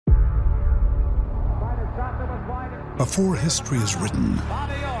Before history is written,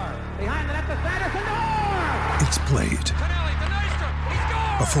 it's played.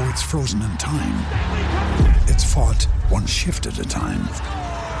 Before it's frozen in time, it's fought one shift at a time.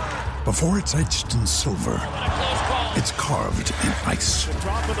 Before it's etched in silver, it's carved in ice.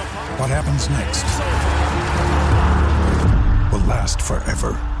 What happens next will last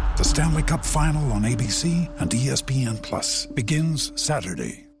forever. The Stanley Cup Final on ABC and ESPN Plus begins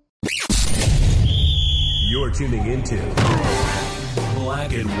Saturday. You're tuning into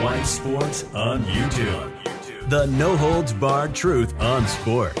Black and White Sports on YouTube. The no-holds-barred truth on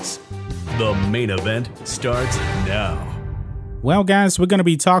sports. The main event starts now. Well, guys, we're going to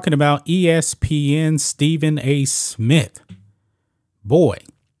be talking about ESPN Stephen A. Smith. Boy,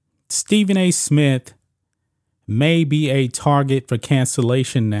 Stephen A. Smith may be a target for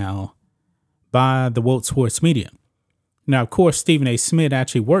cancellation now by the woke sports media. Now, of course, Stephen A. Smith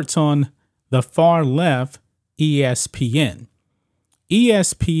actually works on the far left ESPN.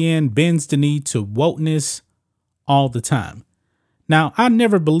 ESPN bends the knee to wokeness all the time. Now, I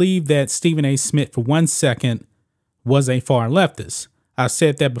never believed that Stephen A. Smith for 1 second was a far leftist. I've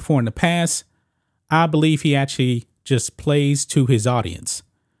said that before in the past. I believe he actually just plays to his audience.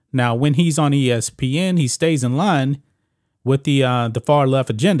 Now, when he's on ESPN, he stays in line with the far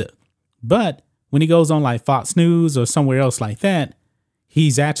left agenda. But when he goes on like Fox News or somewhere else like that,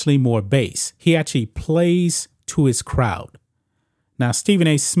 he's actually more base. He actually plays to his crowd. Now, Stephen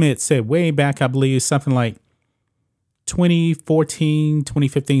A. Smith said way back, I believe, something like 2014,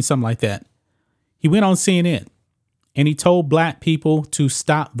 2015, something like that. He went on CNN and he told black people to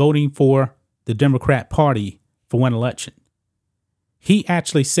stop voting for the Democrat Party for one election. He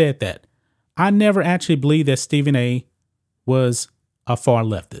actually said that. I never actually believed that Stephen A. was a far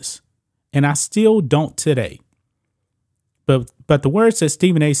leftist, and I still don't today. But the words that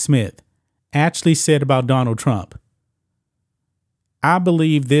Stephen A. Smith actually said about Donald Trump, I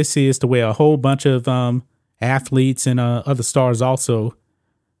believe this is the way a whole bunch of athletes and other stars also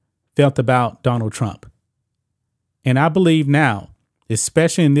felt about Donald Trump. And I believe now,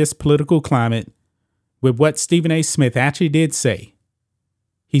 especially in this political climate, with what Stephen A. Smith actually did say,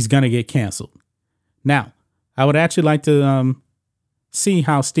 he's going to get canceled. Now, I would actually like to see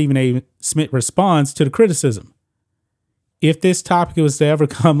how Stephen A. Smith responds to the criticism. If this topic was to ever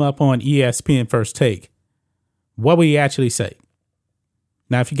come up on ESPN First Take, what would he actually say?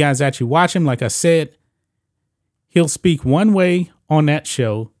 Now, if you guys actually watch him, like I said, he'll speak one way on that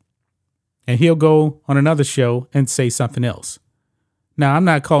show, and he'll go on another show and say something else. Now, I'm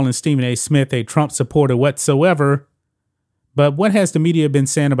not calling Stephen A. Smith a Trump supporter whatsoever, but what has the media been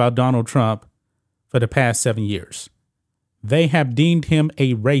saying about Donald Trump for the past 7 years? They have deemed him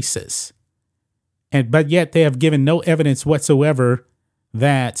a racist. But yet they have given no evidence whatsoever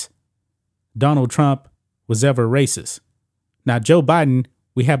that Donald Trump was ever racist. Now, Joe Biden,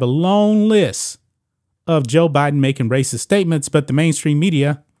 we have a long list of Joe Biden making racist statements, but the mainstream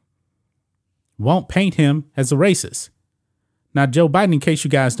media won't paint him as a racist. Now, Joe Biden, in case you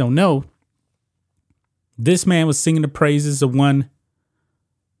guys don't know, this man was singing the praises of one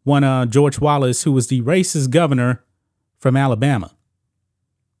George Wallace, who was the racist governor from Alabama.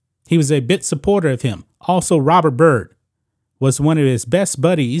 He was a big supporter of him. Also, Robert Byrd was one of his best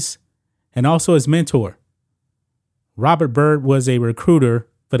buddies and also his mentor. Robert Byrd was a recruiter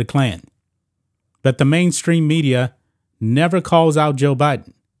for the Klan. But the mainstream media never calls out Joe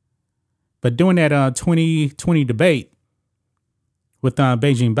Biden. But during that 2020 debate with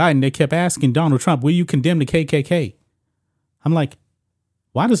Beijing Biden, they kept asking Donald Trump, will you condemn the KKK? I'm like,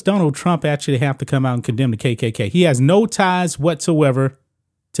 why does Donald Trump actually have to come out and condemn the KKK? He has no ties whatsoever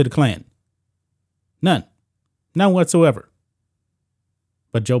to the Klan. None whatsoever.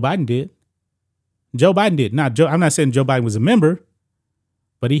 But Joe Biden did. Joe Biden did. I'm not saying Joe Biden was a member,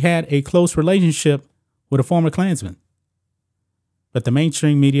 but he had a close relationship with a former Klansman. But the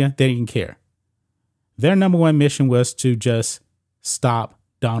mainstream media, they didn't care. Their number one mission was to just stop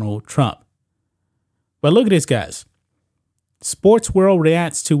Donald Trump. But look at this, guys. Sports World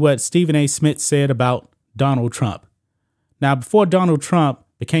reacts to what Stephen A. Smith said about Donald Trump. Now, before Donald Trump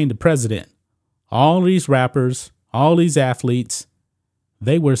became the president, all these rappers, all these athletes,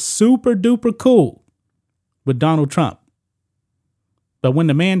 they were super duper cool with Donald Trump. But when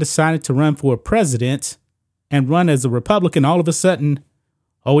the man decided to run for president and run as a Republican, all of a sudden,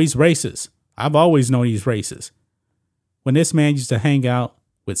 oh, he's racist. I've always known he's racist. When this man used to hang out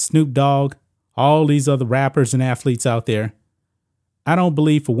with Snoop Dogg, all these other rappers and athletes out there, I don't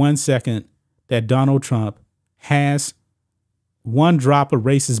believe for 1 second that Donald Trump has one drop of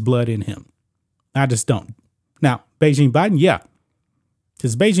racist blood in him. I just don't. Now, Beijing Biden, yeah.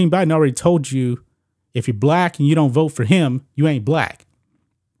 Because Beijing Biden already told you, If you're black and you don't vote for him, you ain't black.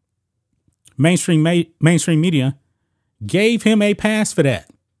 Mainstream media gave him a pass for that.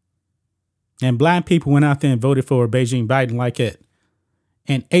 And black people went out there and voted for Beijing Biden like it.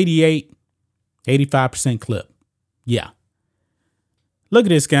 An 85% clip. Yeah. Look at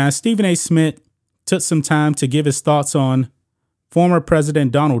this, guys. Stephen A. Smith took some time to give his thoughts on former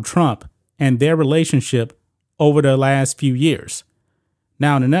President Donald Trump and their relationship over the last few years.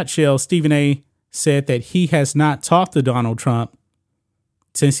 Now, in a nutshell, Stephen A. said that he has not talked to Donald Trump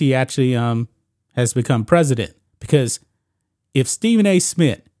since he actually has become president. Because if Stephen A.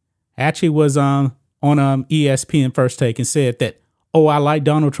 Smith actually was on ESPN First Take and said that, oh, I like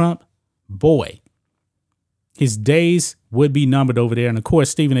Donald Trump, boy, his days would be numbered over there. And of course,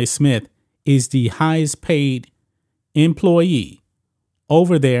 Stephen A. Smith is the highest paid employee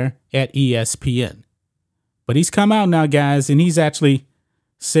over there at ESPN. But he's come out now, guys, and he's actually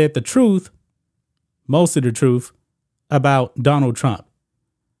said the truth, most of the truth, about Donald Trump.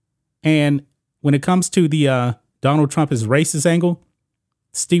 And when it comes to the Donald Trump is racist angle,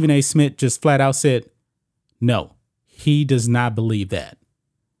 Stephen A. Smith just flat out said, no, he does not believe that.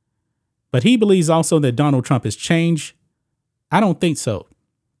 But he believes also that Donald Trump has changed. I don't think so.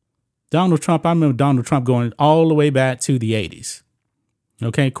 Donald Trump, I remember Donald Trump going all the way back to the 80s.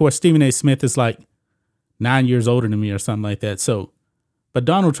 Okay, of course, Stephen A. Smith is like 9 years older than me or something like that. So, but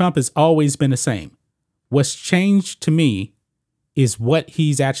Donald Trump has always been the same. What's changed to me is what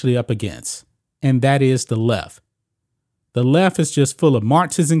he's actually up against, and that is the left. The left is just full of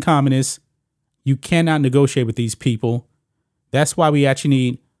Marxists and communists. You cannot negotiate with these people. That's why we actually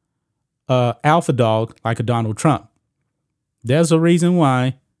need an alpha dog like a Donald Trump. There's a reason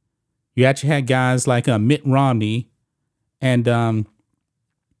why you actually had guys like Mitt Romney and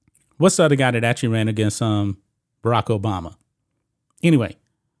what's the other guy that actually ran against Barack Obama? Anyway,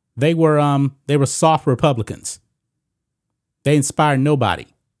 they were soft Republicans. They inspired nobody.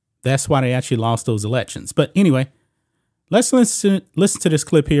 That's why they actually lost those elections. But anyway, let's listen to this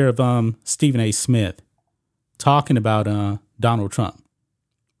clip here of Stephen A. Smith talking about Donald Trump.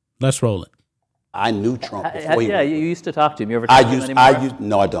 Let's roll it. I knew Trump before you used to talk to him. You ever talk to him anymore?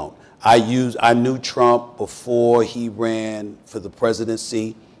 No, I don't. I knew Trump before he ran for the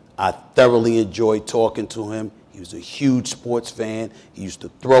presidency. I thoroughly enjoyed talking to him. He was a huge sports fan. He used to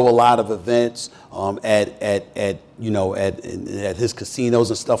throw a lot of events at his casinos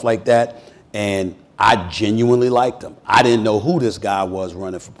and stuff like that. And I genuinely liked him. I didn't know who this guy was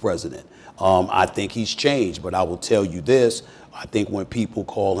running for president. I think he's changed, but I will tell you this. I think when people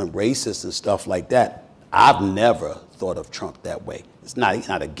call him racist and stuff like that, I've never thought of Trump that way. He's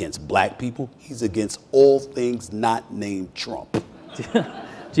not against black people. He's against all things not named Trump.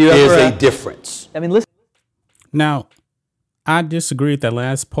 There's a difference. I mean, listen. Now, I disagree with that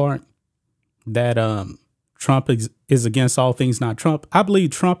last part, that Trump is against all things not Trump. I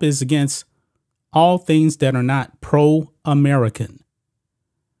believe Trump is against all things that are not pro-American.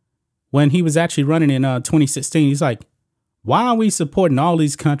 When he was actually running in 2016, he's like, why are we supporting all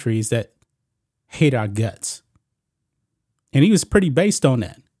these countries that hate our guts? And he was pretty based on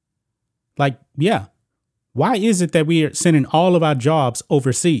that. Like, yeah, why is it that we are sending all of our jobs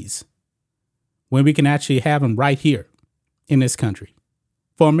overseas when we can actually have them right here in this country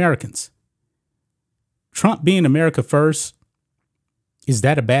for Americans? Trump being America first, is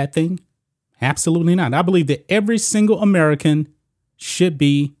that a bad thing? Absolutely not. I believe that every single American should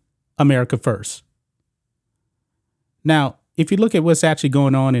be America first. Now, if you look at what's actually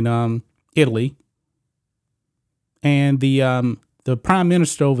going on in Italy, and the prime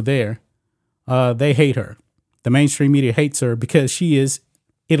minister over there, they hate her. The mainstream media hates her because she is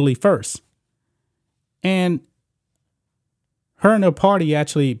Italy first. And her and her party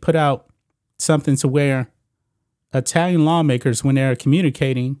actually put out something to where Italian lawmakers, when they're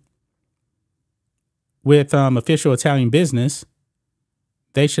communicating with official Italian business,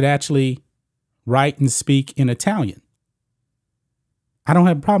 they should actually write and speak in Italian. I don't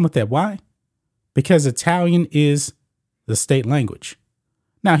have a problem with that. Why? Because Italian is the state language.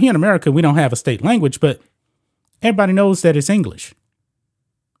 Now, here in America, we don't have a state language, but everybody knows that it's English.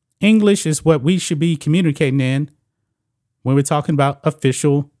 English is what we should be communicating in when we're talking about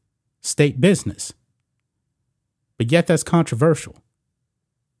official state business. But yet that's controversial.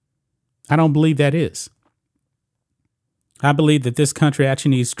 I don't believe that is. I believe that this country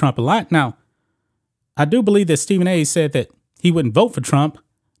actually needs Trump a lot. Now, I do believe that Stephen A. said that he wouldn't vote for Trump.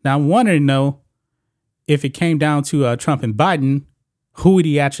 Now, I'm wondering, to know if it came down to Trump and Biden, who would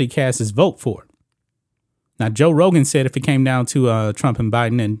he actually cast his vote for? Now, Joe Rogan said if it came down to Trump and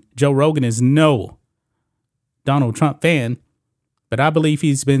Biden, and Joe Rogan is no Donald Trump fan, But I believe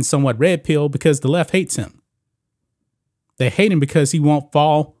he's been somewhat red-pilled because the left hates him. They hate him because he won't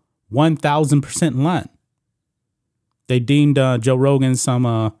fall 1,000% in line. They deemed Joe Rogan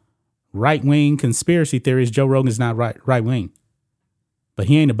some right-wing conspiracy theories. Joe Rogan's not right-wing. But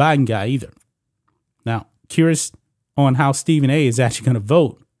he ain't a Biden guy either. Now, curious on how Stephen A. is actually going to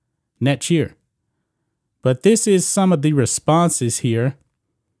vote next year. But this is some of the responses here.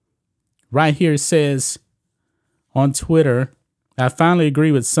 Right here it says on Twitter, I finally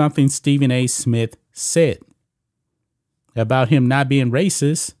agree with something Stephen A. Smith said about him not being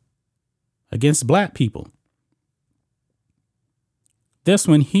racist against black people. This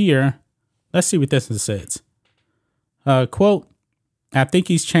one here, let's see what this one says. Quote, I think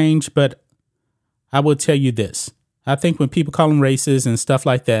he's changed, but I will tell you this. I think when people call him racist and stuff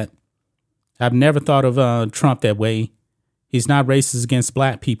like that, I've never thought of Trump that way. He's not racist against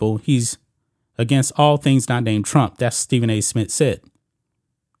black people. He's against all things not named Trump. That's what Stephen A. Smith said.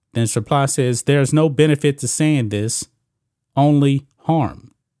 Then his reply says, there's no benefit to saying this, only harm.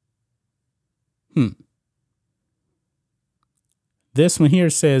 This one here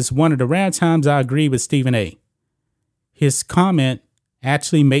says, one of the rare times I agree with Stephen A. His comment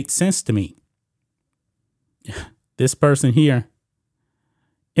actually makes sense to me. This person here,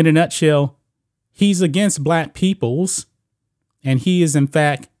 in a nutshell, he's against black peoples, and he is in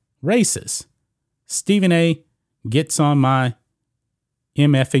fact racist. Stephen A. gets on my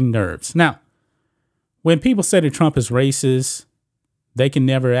MFing nerves. Now, when people say that Trump is racist, they can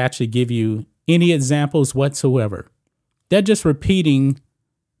never actually give you any examples whatsoever. They're just repeating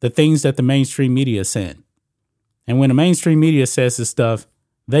the things that the mainstream media is saying. And when the mainstream media says this stuff,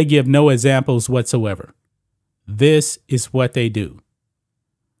 they give no examples whatsoever. This is what they do.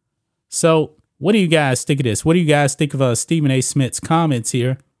 So what do you guys think of this? What do you guys think of Stephen A. Smith's comments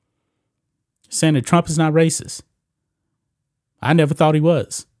here saying that Trump is not racist? I never thought he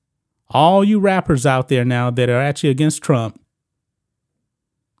was. All you rappers out there now that are actually against Trump,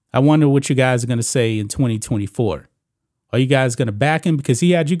 I wonder what you guys are going to say in 2024. Are you guys going to back him? Because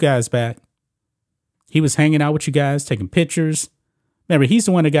he had you guys back. He was hanging out with you guys, taking pictures. Remember, he's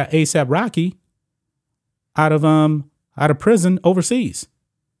the one that got A$AP Rocky out of prison overseas.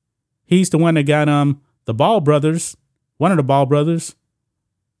 He's the one that got the Ball brothers, one of the Ball brothers,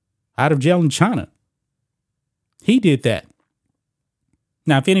 out of jail in China. He did that.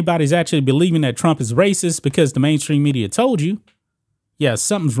 Now, if anybody's actually believing that Trump is racist because the mainstream media told you, yeah,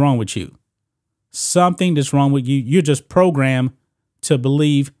 something's wrong with you. Something that's wrong with you. You're just programmed to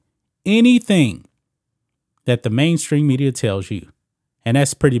believe anything that the mainstream media tells you. And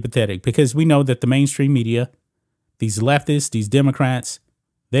that's pretty pathetic because we know that the mainstream media, these leftists, these Democrats,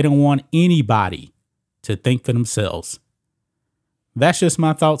 they don't want anybody to think for themselves. That's just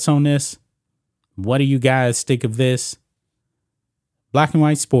my thoughts on this. What do you guys think of this? Black and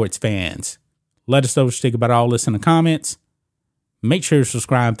white sports fans, let us know what you think about all this in the comments. Make sure to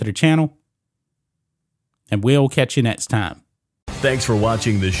subscribe to the channel. And we'll catch you next time. Thanks for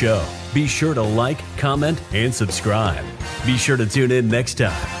watching the show. Be sure to like, comment, and subscribe. Be sure to tune in next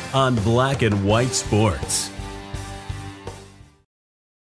time on Black and White Sports.